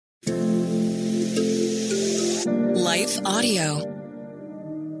Life Audio.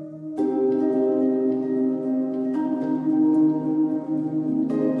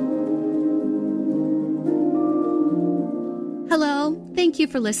 Hello, thank you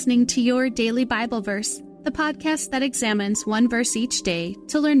for listening to Your Daily Bible Verse, the podcast that examines one verse each day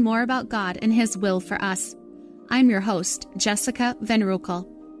to learn more about God and His will for us. I'm your host, Jessica Van Roekel,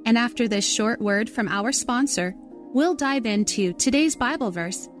 and after this short word from our sponsor, we'll dive into today's Bible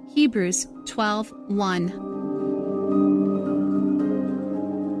verse, Hebrews 12:1.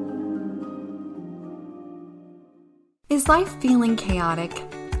 Is life feeling chaotic?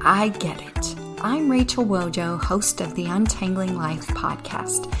 I get it. I'm Rachel Wojo, host of the Untangling Life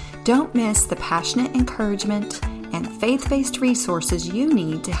podcast. Don't miss the passionate encouragement and faith-based resources you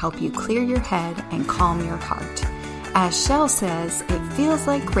need to help you clear your head and calm your heart. As Shell says, it feels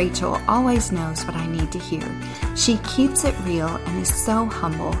like Rachel always knows what I need to hear. She keeps it real and is so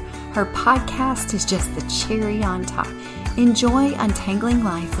humble. Her podcast is just the cherry on top. Enjoy Untangling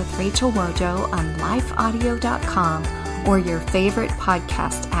Life with Rachel Wojo on lifeaudio.com or your favorite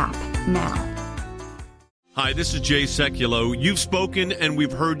podcast app now. Hi, this is Jay Sekulow. You've spoken and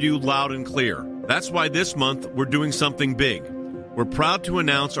we've heard you loud and clear. That's why this month we're doing something big. We're proud to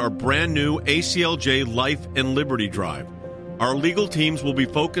announce our brand new ACLJ Life and Liberty Drive. Our legal teams will be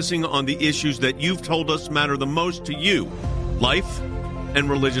focusing on the issues that you've told us matter the most to you, life and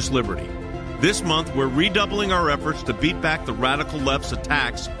religious liberty. This month, we're redoubling our efforts to beat back the radical left's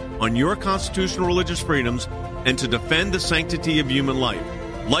attacks on your constitutional religious freedoms and to defend the sanctity of human life.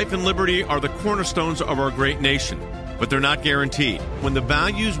 Life and liberty are the cornerstones of our great nation, but they're not guaranteed. When the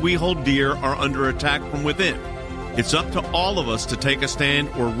values we hold dear are under attack from within, it's up to all of us to take a stand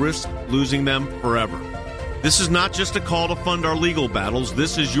or risk losing them forever. This is not just a call to fund our legal battles.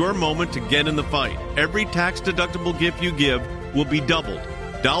 This is your moment to get in the fight. Every tax-deductible gift you give will be doubled,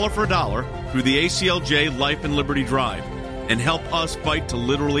 dollar for dollar, through the ACLJ Life and Liberty Drive, and help us fight to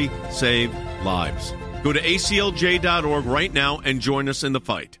literally save lives. Go to aclj.org right now and join us in the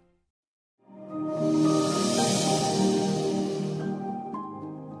fight.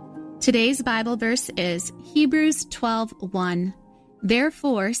 Today's Bible verse is Hebrews 12:1.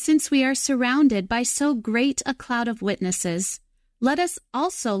 Therefore, since we are surrounded by so great a cloud of witnesses, let us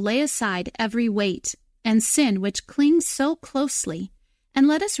also lay aside every weight and sin which clings so closely, and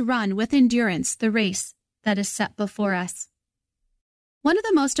let us run with endurance the race that is set before us. One of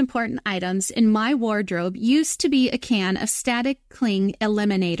the most important items in my wardrobe used to be a can of static cling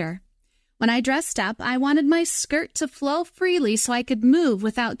eliminator. When I dressed up, I wanted my skirt to flow freely so I could move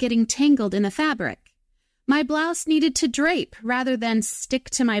without getting tangled in the fabric. My blouse needed to drape rather than stick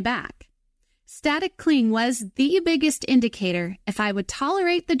to my back. Static cling was the biggest indicator if I would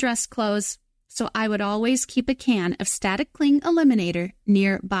tolerate the dress clothes, so I would always keep a can of static cling eliminator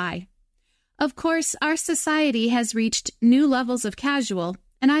nearby. Of course, our society has reached new levels of casual,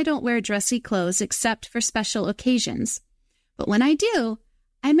 and I don't wear dressy clothes except for special occasions. But when I do,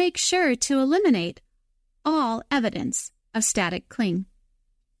 I make sure to eliminate all evidence of static cling.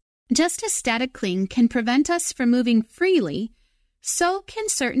 Just as static cling can prevent us from moving freely, so can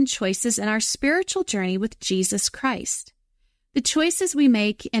certain choices in our spiritual journey with Jesus Christ. The choices we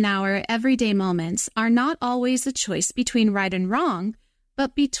make in our everyday moments are not always a choice between right and wrong,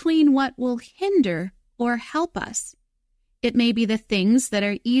 but between what will hinder or help us. It may be the things that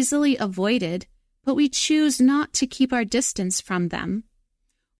are easily avoided, but we choose not to keep our distance from them.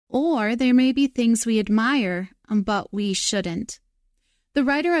 Or there may be things we admire, but we shouldn't. The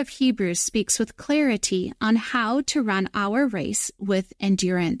writer of Hebrews speaks with clarity on how to run our race with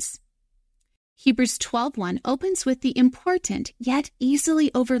endurance. Hebrews 12:1 opens with the important yet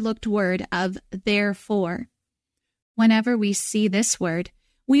easily overlooked word of therefore. Whenever we see this word,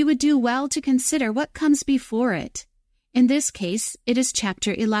 we would do well to consider what comes before it. In this case, it is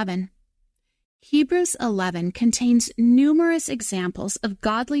chapter 11. Hebrews 11 contains numerous examples of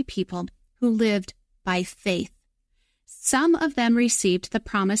godly people who lived by faith. Some of them received the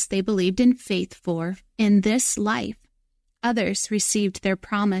promise they believed in faith for in this life. Others received their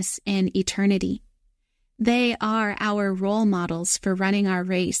promise in eternity. They are our role models for running our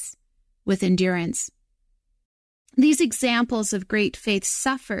race with endurance. These examples of great faith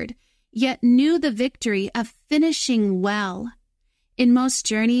suffered, yet knew the victory of finishing well. In most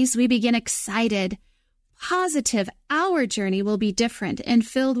journeys, we begin excited, positive our journey will be different and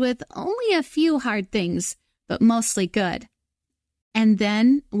filled with only a few hard things, but mostly good. And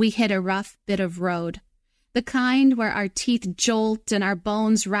then we hit a rough bit of road, the kind where our teeth jolt and our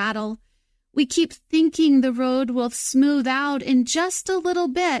bones rattle. We keep thinking the road will smooth out in just a little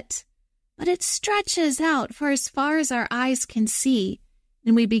bit, but it stretches out for as far as our eyes can see,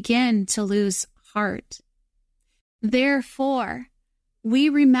 and we begin to lose heart. Therefore, we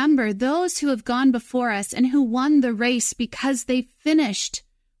remember those who have gone before us and who won the race because they finished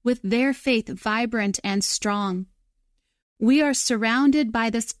with their faith vibrant and strong. We are surrounded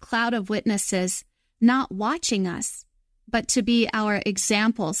by this cloud of witnesses, not watching us, but to be our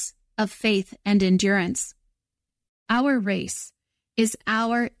examples of faith and endurance. Our race is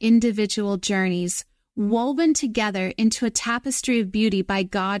our individual journeys woven together into a tapestry of beauty by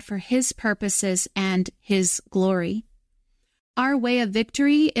God for His purposes and His glory. Our way of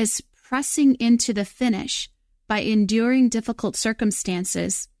victory is pressing into the finish by enduring difficult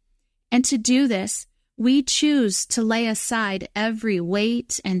circumstances. And to do this, we choose to lay aside every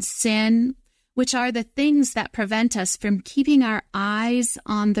weight and sin, which are the things that prevent us from keeping our eyes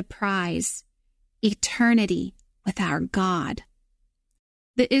on the prize, eternity with our God.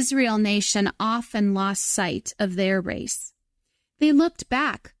 The Israel nation often lost sight of their race. They looked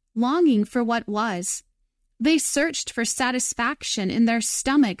back, longing for what was. They searched for satisfaction in their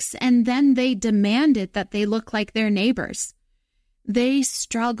stomachs, and then they demanded that they look like their neighbors. They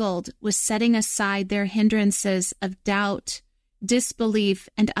struggled with setting aside their hindrances of doubt, disbelief,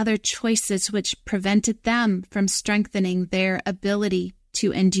 and other choices which prevented them from strengthening their ability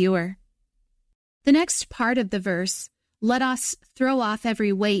to endure. The next part of the verse, "Let us throw off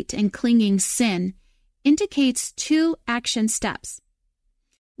every weight and clinging sin," indicates two action steps.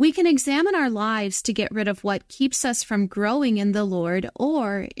 We can examine our lives to get rid of what keeps us from growing in the Lord,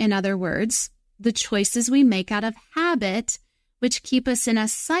 or, in other words, the choices we make out of habit, which keep us in a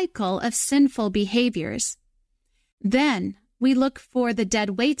cycle of sinful behaviors. Then we look for the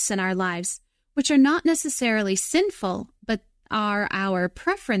dead weights in our lives, which are not necessarily sinful, but are our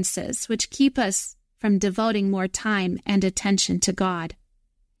preferences, which keep us from devoting more time and attention to God.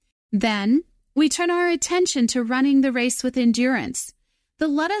 Then we turn our attention to running the race with endurance. The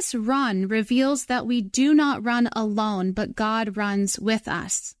 "let us run" reveals that we do not run alone, but God runs with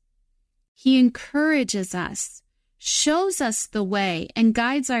us. He encourages us, shows us the way, and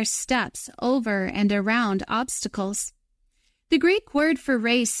guides our steps over and around obstacles. The Greek word for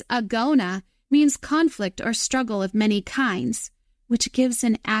race, agona, means conflict or struggle of many kinds, which gives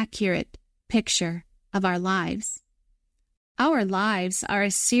an accurate picture of our lives. Our lives are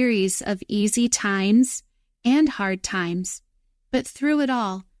a series of easy times and hard times, but through it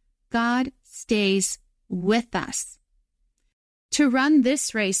all, God stays with us. To run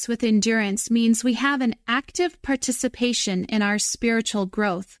this race with endurance means we have an active participation in our spiritual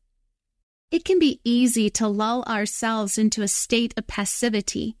growth. It can be easy to lull ourselves into a state of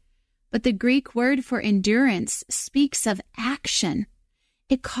passivity, but the Greek word for endurance speaks of action.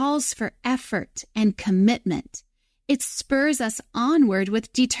 It calls for effort and commitment. It spurs us onward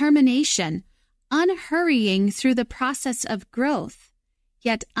with determination, unhurrying through the process of growth,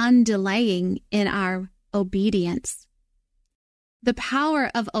 yet undelaying in our obedience. The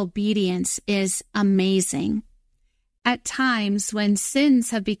power of obedience is amazing. At times, when sins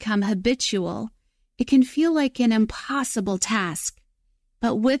have become habitual, it can feel like an impossible task.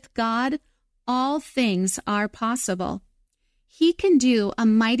 But with God, all things are possible. He can do a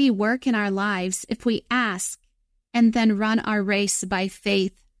mighty work in our lives if we ask and then run our race by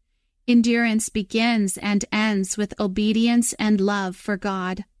faith. Endurance begins and ends with obedience and love for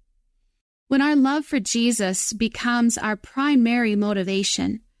God. When our love for Jesus becomes our primary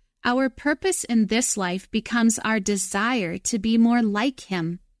motivation, our purpose in this life becomes our desire to be more like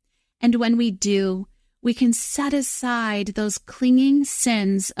Him. And when we do, we can set aside those clinging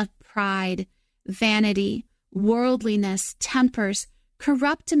sins of pride, vanity, worldliness, tempers,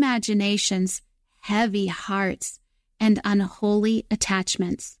 corrupt imaginations, heavy hearts, and unholy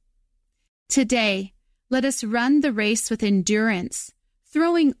attachments. Today, let us run the race with endurance,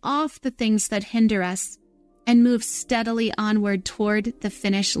 throwing off the things that hinder us, and move steadily onward toward the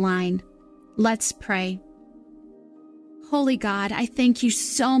finish line. Let's pray. Holy God, I thank you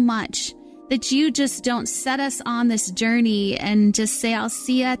so much that you just don't set us on this journey and just say, "I'll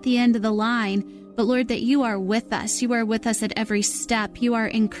see you at the end of the line." But Lord, that you are with us. You are with us at every step. You are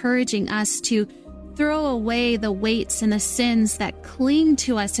encouraging us to throw away the weights and the sins that cling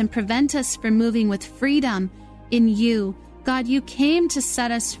to us and prevent us from moving with freedom in you. God, you came to set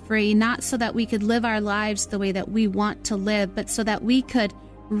us free, not so that we could live our lives the way that we want to live, but so that we could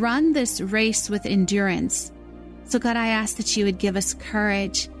run this race with endurance. So God, I ask that you would give us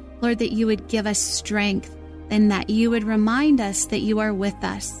courage, Lord, that you would give us strength, and that you would remind us that you are with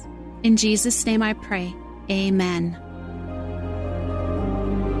us. In Jesus' name I pray, amen.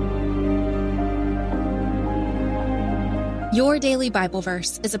 Your Daily Bible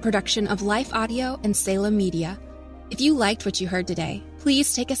Verse is a production of Life Audio and Salem Media. If you liked what you heard today,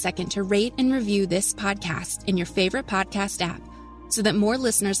 please take a second to rate and review this podcast in your favorite podcast app so that more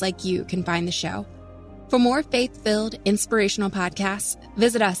listeners like you can find the show. For more faith-filled, inspirational podcasts,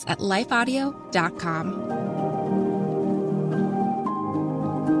 visit us at lifeaudio.com.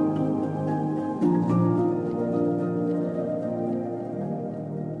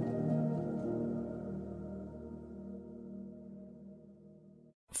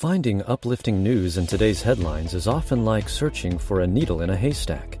 Finding uplifting news in today's headlines is often like searching for a needle in a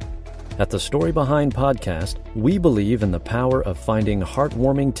haystack. At the Story Behind podcast, we believe in the power of finding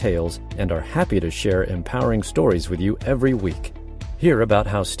heartwarming tales and are happy to share empowering stories with you every week. Hear about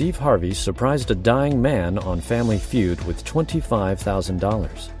how Steve Harvey surprised a dying man on Family Feud with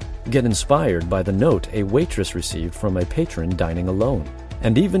 $25,000. Get inspired by the note a waitress received from a patron dining alone.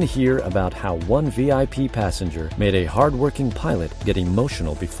 And even hear about how one VIP passenger made a hardworking pilot get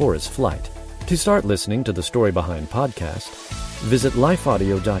emotional before his flight. To start listening to the Story Behind podcast, visit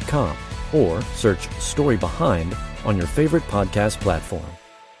lifeaudio.com or search Story Behind on your favorite podcast platform.